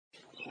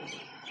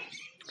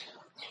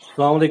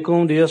Assalamu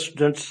alaikum, dear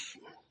students.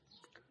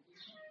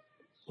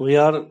 We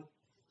are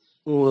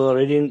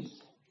reading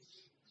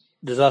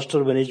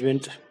disaster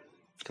management,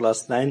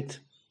 class 9th,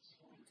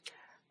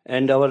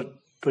 and our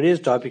today's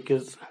topic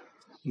is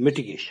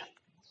mitigation.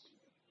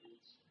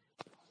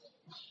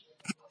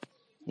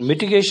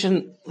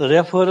 Mitigation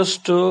refers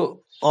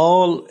to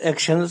all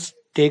actions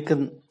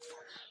taken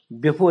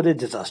before a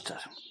disaster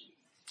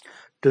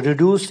to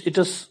reduce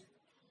its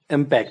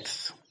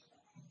impacts.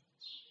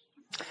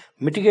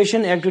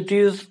 Mitigation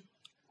activities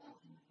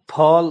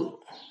fall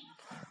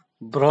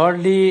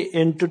broadly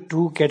into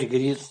two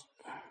categories: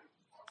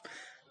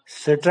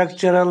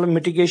 structural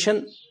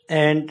mitigation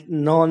and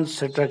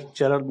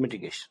non-structural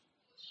mitigation.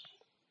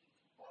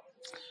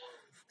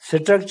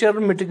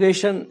 Structural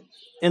mitigation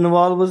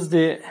involves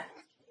the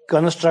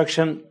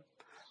construction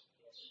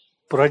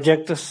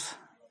projects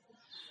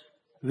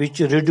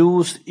which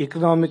reduce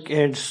economic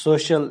and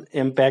social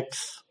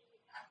impacts,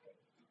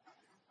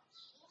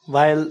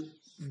 while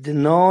the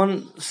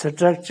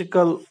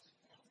non-structural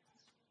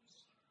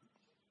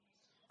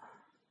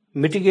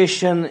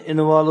mitigation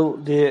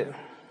involve the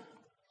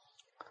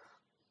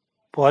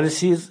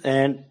policies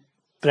and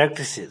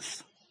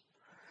practices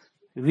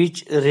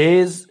which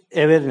raise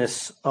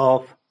awareness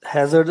of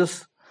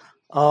hazards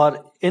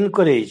or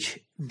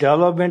encourage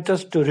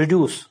developments to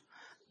reduce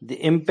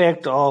the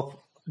impact of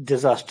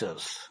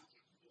disasters.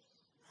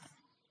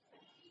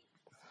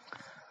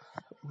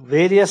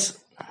 Various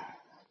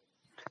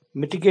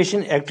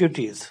mitigation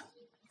activities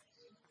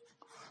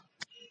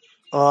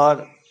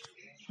are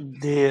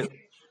the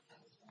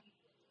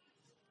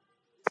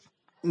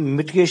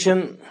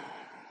mitigation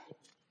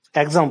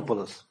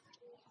examples.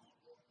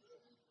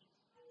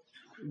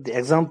 The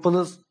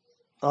examples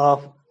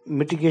of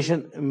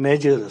mitigation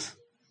measures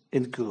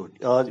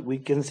include, or we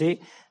can say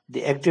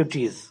the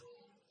activities,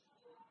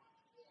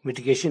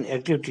 mitigation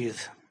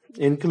activities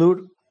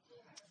include: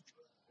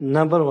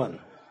 number one,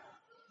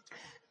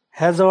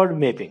 hazard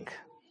mapping,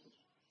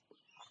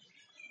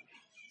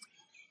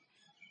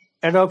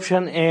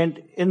 adoption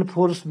and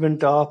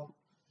enforcement of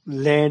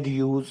land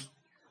use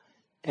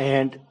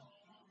and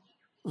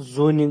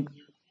zoning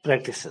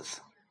practices,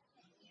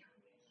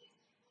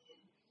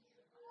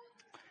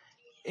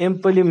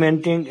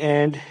 implementing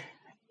and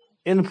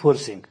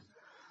enforcing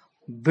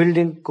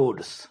building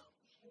codes,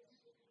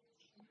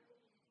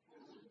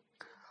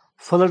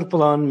 flood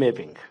plan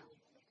mapping,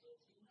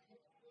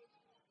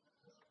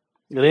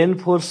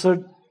 reinforced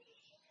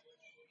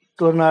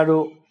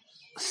tornado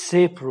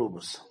safe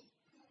rooms,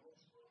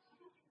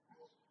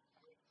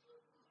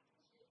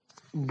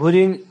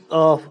 burying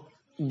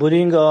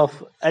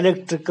of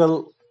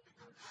electrical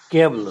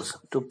cables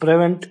to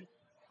prevent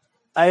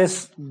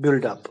ice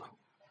buildup,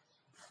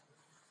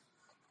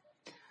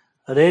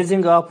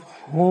 raising of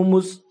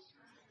homes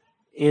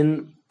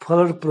in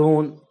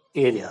flood-prone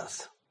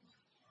areas.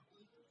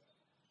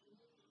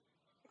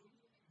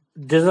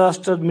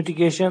 Disaster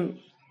mitigation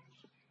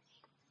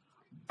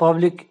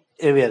public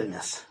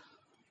awareness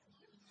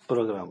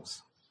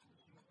programs,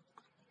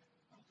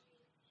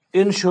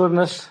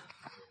 insurance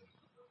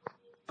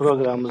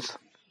programs.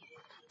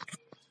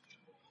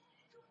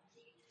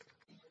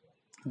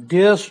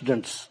 Dear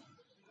students,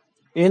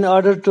 in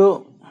order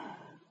to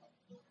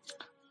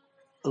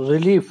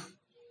reduce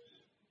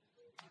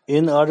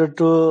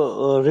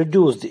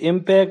the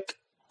impact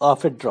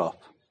of a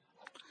drop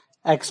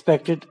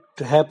expected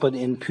to happen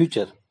in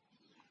future,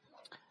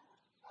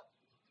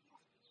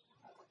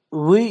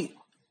 we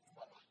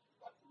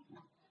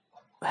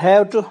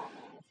have to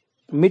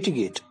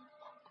mitigate.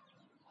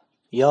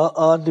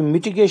 Are the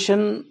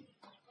mitigation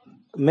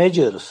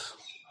measures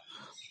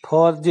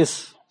for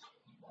this,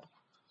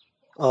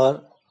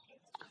 or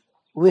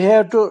we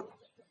have to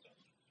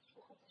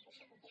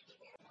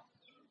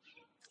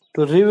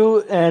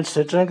review and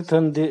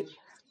strengthen the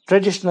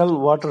traditional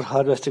water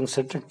harvesting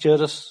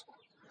structures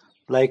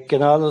like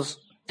canals,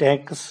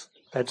 tanks,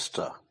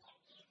 etc.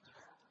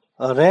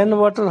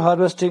 Rainwater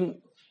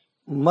harvesting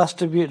must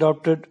be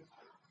adopted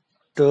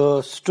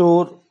to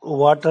store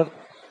water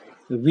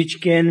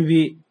which can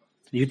be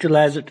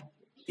utilized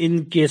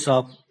in case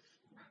of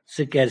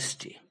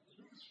scarcity.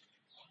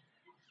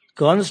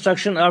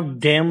 Construction of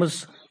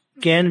dams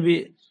can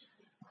be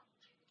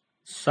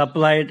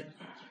supplied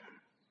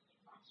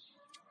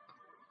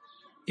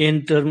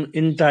in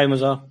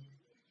times of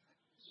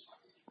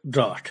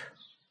drought.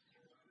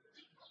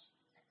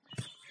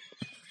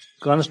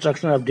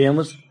 Construction of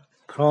dams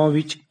from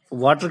which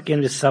water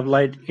can be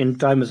supplied in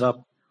times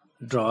of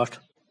drought.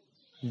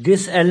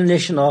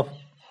 Desalination of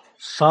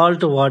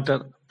salt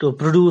water to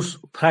produce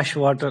fresh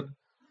water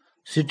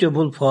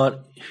suitable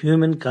for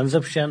human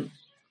consumption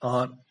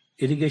or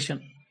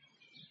irrigation.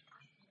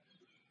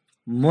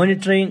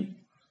 Monitoring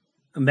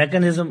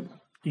mechanism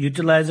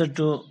utilized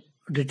to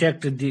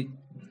detect the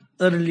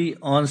early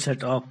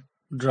onset of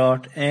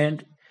drought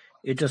and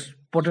its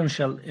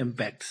potential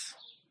impacts.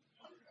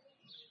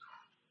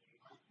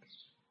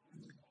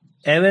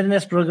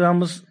 Awareness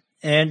programs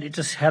and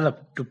its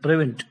help to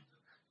prevent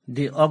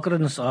the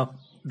occurrence of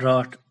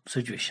drought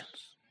situations.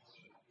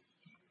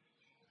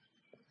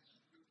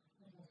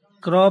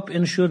 crop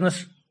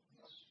insurance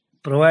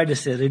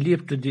provides a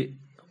relief to the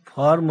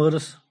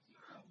farmers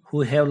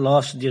who have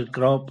lost their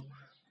crop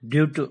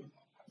due to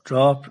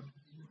drought,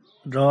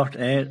 drought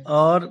and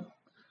or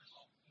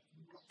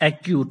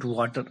acute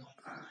water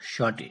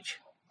shortage.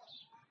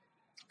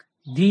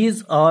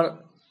 These are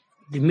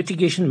the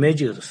mitigation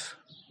measures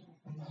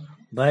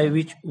by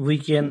which we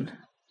can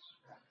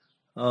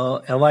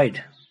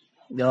avoid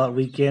or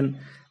we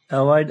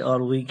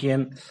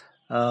can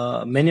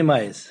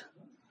minimize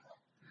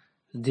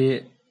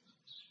the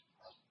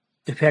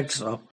effects of